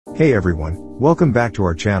Hey everyone, welcome back to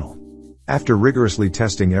our channel. After rigorously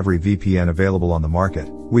testing every VPN available on the market,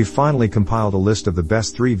 we've finally compiled a list of the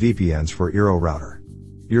best 3 VPNs for Eero Router.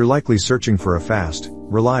 You're likely searching for a fast,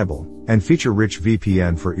 reliable, and feature-rich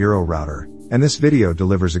VPN for Eero Router, and this video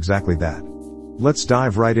delivers exactly that. Let's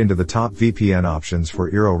dive right into the top VPN options for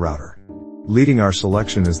Eero Router. Leading our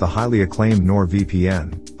selection is the highly acclaimed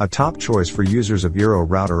NordVPN, a top choice for users of Eero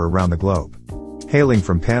Router around the globe. Hailing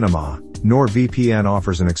from Panama, NordVPN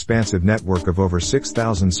offers an expansive network of over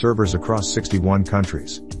 6,000 servers across 61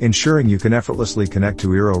 countries, ensuring you can effortlessly connect to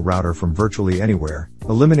Eero Router from virtually anywhere,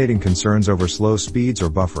 eliminating concerns over slow speeds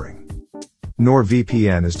or buffering.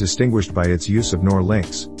 NordVPN is distinguished by its use of NOR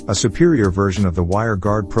links, a superior version of the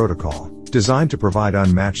WireGuard protocol, designed to provide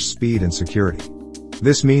unmatched speed and security.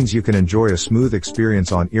 This means you can enjoy a smooth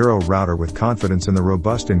experience on Eero Router with confidence in the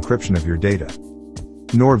robust encryption of your data.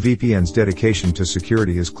 NordVPN's dedication to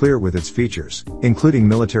security is clear with its features, including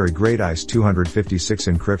military-grade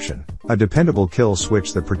IS-256 encryption, a dependable kill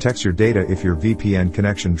switch that protects your data if your VPN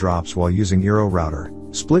connection drops while using Eero Router,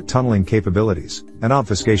 split tunneling capabilities, and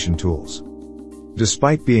obfuscation tools.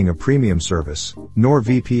 Despite being a premium service,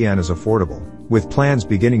 NordVPN is affordable, with plans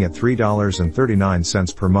beginning at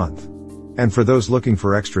 $3.39 per month. And for those looking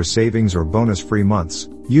for extra savings or bonus-free months,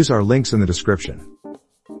 use our links in the description.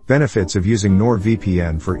 Benefits of using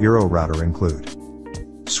NordVPN for Eero Router include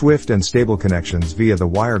swift and stable connections via the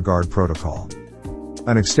WireGuard protocol,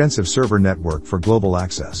 an extensive server network for global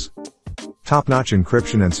access, top-notch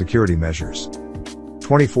encryption and security measures,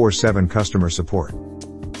 24/7 customer support.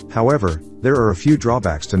 However, there are a few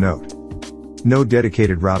drawbacks to note. No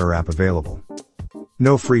dedicated router app available.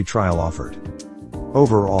 No free trial offered.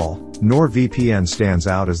 Overall, NordVPN stands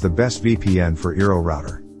out as the best VPN for Eero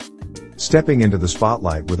Router. Stepping into the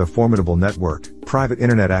spotlight with a formidable network, private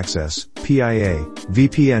internet access, PIA,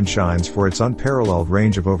 VPN shines for its unparalleled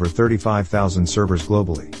range of over 35,000 servers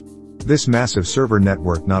globally. This massive server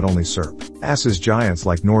network not only surpasses giants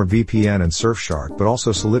like NordVPN and Surfshark but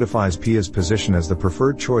also solidifies PIA's position as the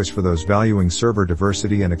preferred choice for those valuing server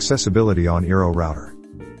diversity and accessibility on Eero Router.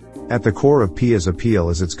 At the core of PIA's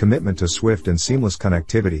appeal is its commitment to swift and seamless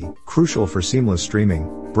connectivity, crucial for seamless streaming,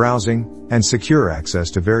 browsing, and secure access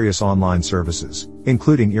to various online services,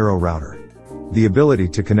 including Eero Router. The ability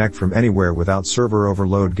to connect from anywhere without server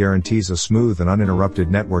overload guarantees a smooth and uninterrupted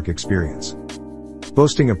network experience.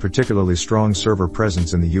 Boasting a particularly strong server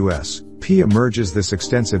presence in the US, PIA merges this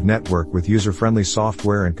extensive network with user-friendly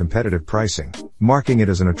software and competitive pricing, marking it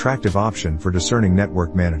as an attractive option for discerning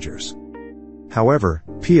network managers. However,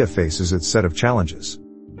 PIA faces its set of challenges.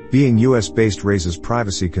 Being US-based raises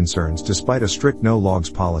privacy concerns despite a strict no-logs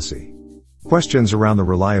policy. Questions around the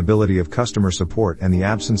reliability of customer support and the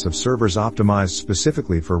absence of servers optimized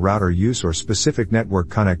specifically for router use or specific network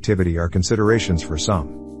connectivity are considerations for some.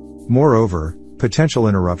 Moreover, potential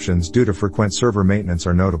interruptions due to frequent server maintenance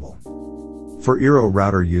are notable. For Eero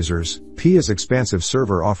Router users, PIA's expansive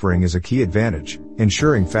server offering is a key advantage,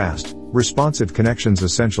 ensuring fast, responsive connections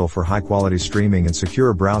essential for high-quality streaming and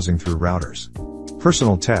secure browsing through routers.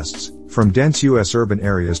 Personal tests, from dense US urban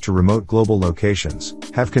areas to remote global locations,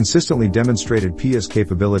 have consistently demonstrated PIA's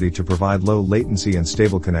capability to provide low latency and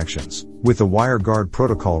stable connections, with the WireGuard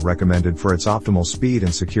protocol recommended for its optimal speed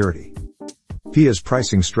and security. PIA's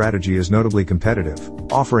pricing strategy is notably competitive,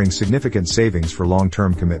 offering significant savings for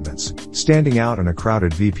long-term commitments, standing out in a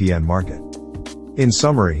crowded VPN market. In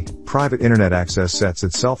summary, private internet access sets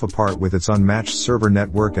itself apart with its unmatched server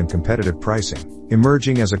network and competitive pricing,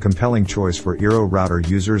 emerging as a compelling choice for Eero Router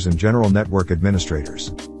users and general network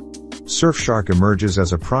administrators. Surfshark emerges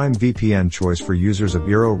as a prime VPN choice for users of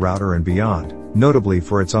Eero Router and beyond, notably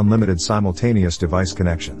for its unlimited simultaneous device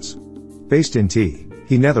connections. Based in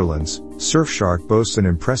Netherlands, Surfshark boasts an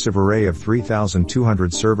impressive array of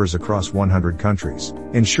 3,200 servers across 100 countries,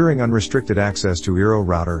 ensuring unrestricted access to Eero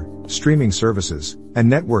Router, streaming services, and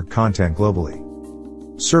network content globally.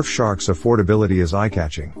 Surfshark's affordability is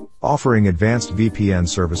eye-catching, offering advanced VPN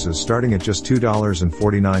services starting at just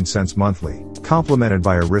 $2.49 monthly, complemented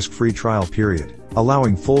by a risk-free trial period,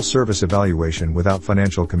 allowing full service evaluation without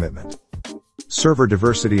financial commitment. Server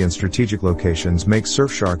diversity and strategic locations make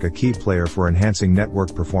Surfshark a key player for enhancing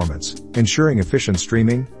network performance, ensuring efficient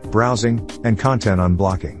streaming, browsing, and content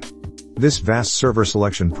unblocking. This vast server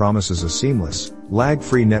selection promises a seamless,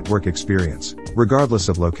 lag-free network experience, regardless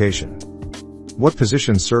of location. What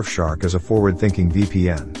positions Surfshark as a forward-thinking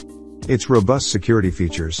VPN? Its robust security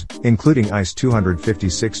features, including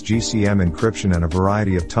IS-256 GCM encryption and a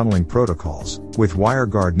variety of tunneling protocols, with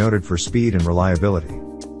WireGuard noted for speed and reliability.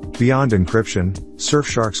 Beyond encryption,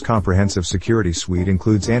 Surfshark's comprehensive security suite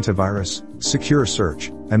includes antivirus, secure search,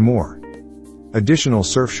 and more. Additional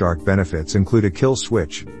Surfshark benefits include a kill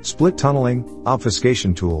switch, split tunneling,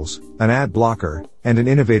 obfuscation tools, an ad blocker, and an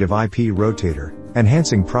innovative IP rotator,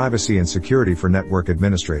 enhancing privacy and security for network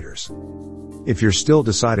administrators. If you're still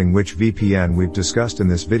deciding which VPN we've discussed in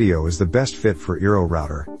this video is the best fit for Eero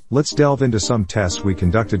Router, let's delve into some tests we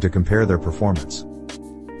conducted to compare their performance.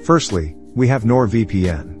 Firstly, we have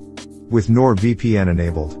NordVPN. With NordVPN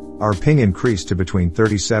enabled, our ping increased to between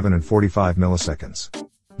 37 and 45 milliseconds.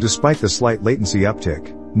 Despite the slight latency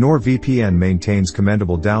uptick, NordVPN maintains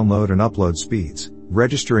commendable download and upload speeds,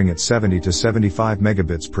 registering at 70 to 75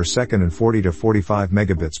 megabits per second and 40 to 45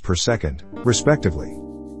 megabits per second, respectively.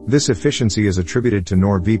 This efficiency is attributed to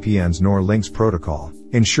NordVPN's NordLynx protocol,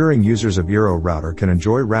 ensuring users of Eero Router can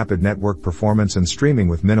enjoy rapid network performance and streaming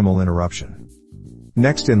with minimal interruption.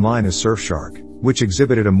 Next in line is Surfshark, which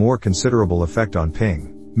exhibited a more considerable effect on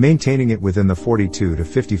ping, maintaining it within the 42 to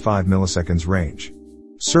 55 milliseconds range.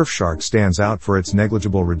 Surfshark stands out for its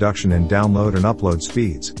negligible reduction in download and upload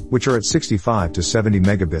speeds, which are at 65 to 70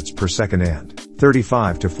 megabits per second and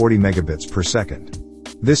 35 to 40 megabits per second.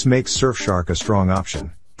 This makes Surfshark a strong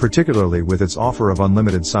option, particularly with its offer of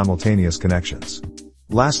unlimited simultaneous connections.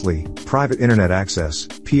 Lastly, Private Internet Access,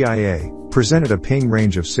 PIA, presented a ping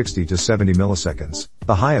range of 60 to 70 milliseconds,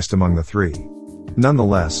 the highest among the three.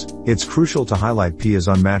 Nonetheless, it's crucial to highlight PIA's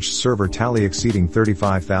unmatched server tally exceeding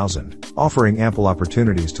 35,000, offering ample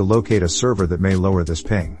opportunities to locate a server that may lower this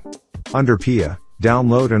ping. Under PIA,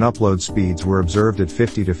 download and upload speeds were observed at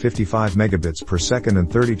 50 to 55 megabits per second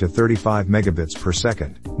and 30 to 35 megabits per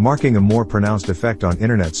second, marking a more pronounced effect on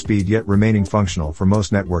internet speed yet remaining functional for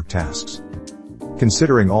most network tasks.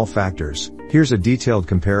 Considering all factors, here's a detailed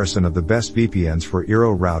comparison of the best VPNs for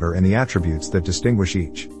Eero Router and the attributes that distinguish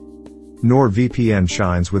each. NordVPN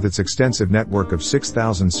shines with its extensive network of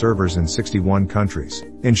 6,000 servers in 61 countries,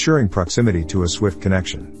 ensuring proximity to a swift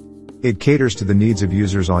connection. It caters to the needs of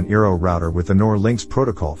users on Eero Router with the NordLynx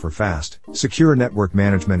protocol for fast, secure network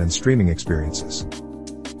management and streaming experiences.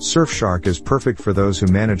 Surfshark is perfect for those who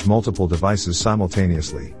manage multiple devices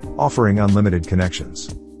simultaneously, offering unlimited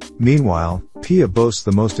connections. Meanwhile, PIA boasts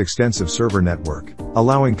the most extensive server network,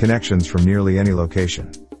 allowing connections from nearly any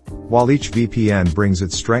location. While each VPN brings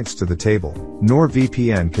its strengths to the table,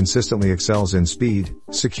 NordVPN consistently excels in speed,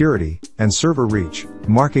 security, and server reach,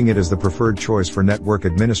 marking it as the preferred choice for network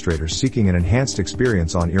administrators seeking an enhanced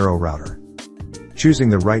experience on Eero Router. Choosing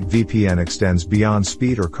the right VPN extends beyond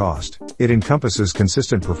speed or cost. It encompasses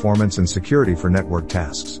consistent performance and security for network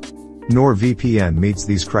tasks. NordVPN meets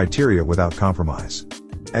these criteria without compromise.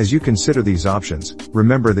 As you consider these options,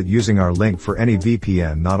 remember that using our link for any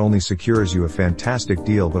VPN not only secures you a fantastic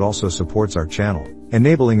deal but also supports our channel,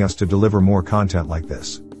 enabling us to deliver more content like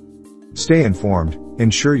this. Stay informed,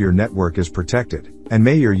 ensure your network is protected, and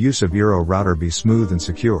may your use of Eero Router be smooth and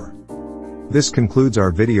secure. This concludes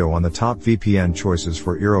our video on the top VPN choices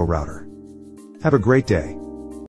for Eero Router. Have a great day.